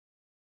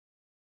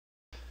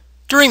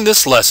During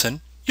this lesson,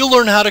 you'll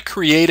learn how to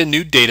create a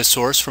new data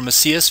source from a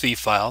CSV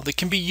file that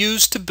can be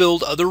used to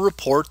build other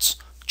reports,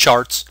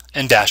 charts,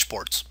 and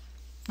dashboards.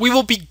 We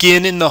will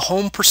begin in the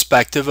home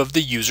perspective of the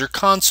user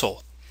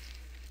console.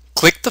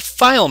 Click the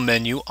File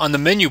menu on the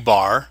menu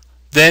bar,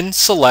 then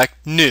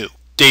select New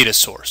Data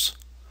Source.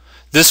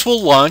 This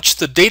will launch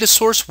the Data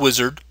Source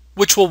Wizard,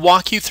 which will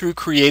walk you through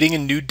creating a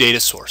new data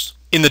source.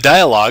 In the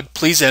dialog,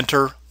 please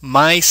enter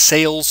My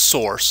Sales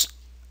Source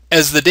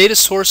as the data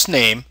source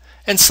name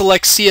and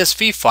select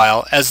CSV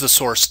file as the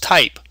source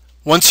type.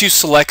 Once you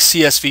select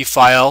CSV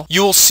file,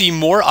 you will see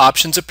more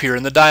options appear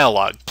in the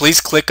dialog. Please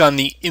click on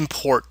the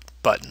Import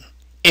button.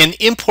 An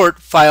Import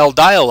File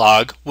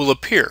dialog will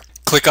appear.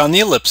 Click on the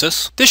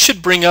ellipsis. This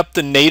should bring up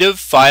the native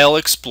File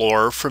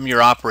Explorer from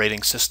your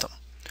operating system.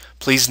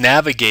 Please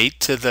navigate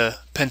to the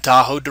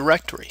Pentaho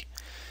directory.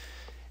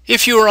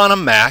 If you are on a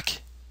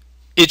Mac,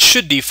 it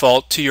should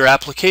default to your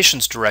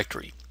Applications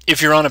directory.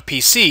 If you're on a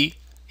PC,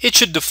 it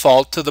should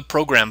default to the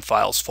Program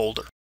Files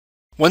folder.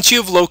 Once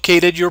you have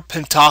located your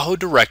Pentaho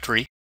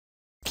directory,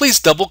 please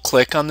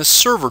double-click on the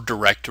Server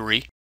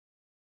directory,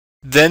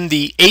 then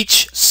the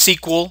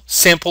HSQL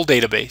sample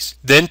database,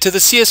 then to the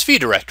CSV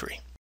directory.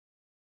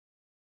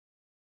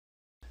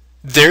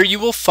 There you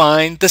will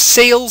find the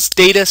Sales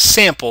Data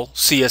Sample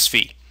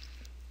CSV.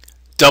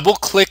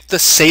 Double-click the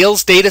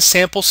Sales Data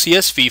Sample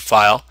CSV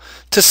file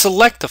to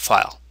select the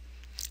file.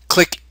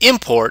 Click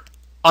Import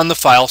on the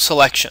file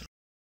selection.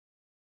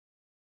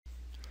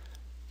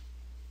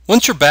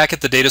 Once you're back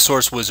at the Data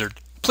Source Wizard,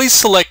 please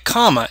select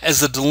comma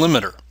as the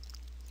delimiter,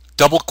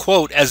 double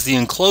quote as the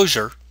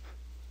enclosure,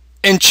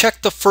 and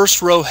check the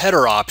first row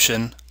header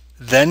option,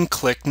 then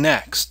click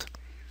Next.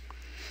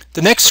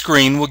 The next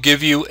screen will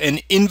give you an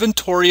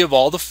inventory of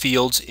all the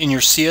fields in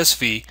your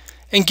CSV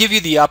and give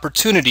you the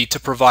opportunity to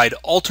provide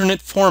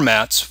alternate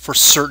formats for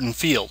certain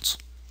fields.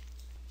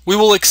 We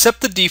will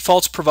accept the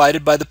defaults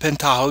provided by the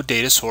Pentaho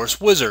Data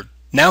Source Wizard.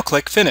 Now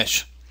click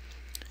Finish.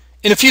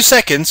 In a few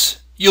seconds,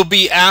 you'll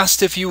be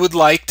asked if you would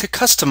like to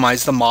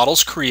customize the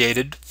models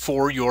created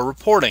for your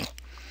reporting.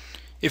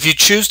 If you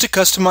choose to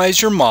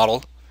customize your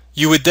model,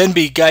 you would then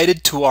be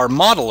guided to our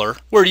modeler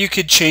where you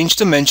could change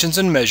dimensions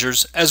and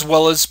measures as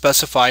well as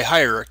specify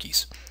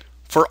hierarchies.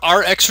 For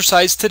our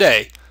exercise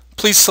today,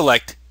 please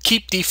select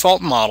Keep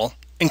Default Model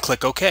and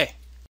click OK.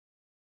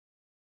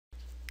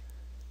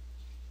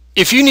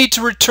 If you need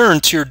to return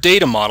to your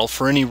data model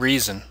for any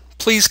reason,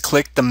 please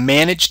click the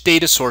Manage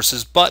Data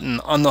Sources button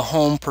on the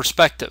home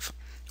perspective,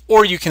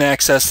 or you can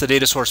access the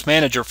Data Source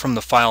Manager from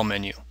the File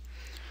menu.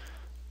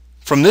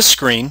 From this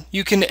screen,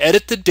 you can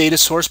edit the data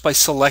source by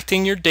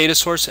selecting your data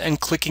source and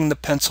clicking the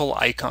pencil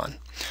icon.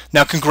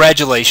 Now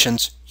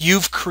congratulations,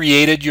 you've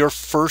created your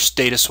first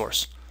data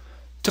source.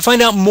 To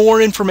find out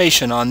more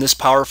information on this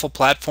powerful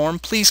platform,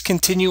 please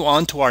continue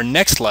on to our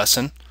next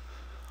lesson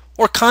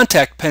or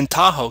contact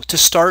Pentaho to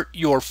start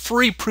your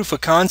free proof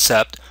of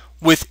concept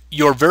with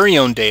your very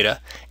own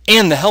data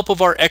and the help of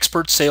our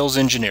expert sales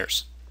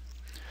engineers.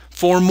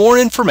 For more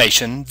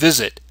information,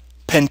 visit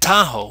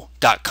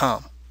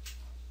pentaho.com.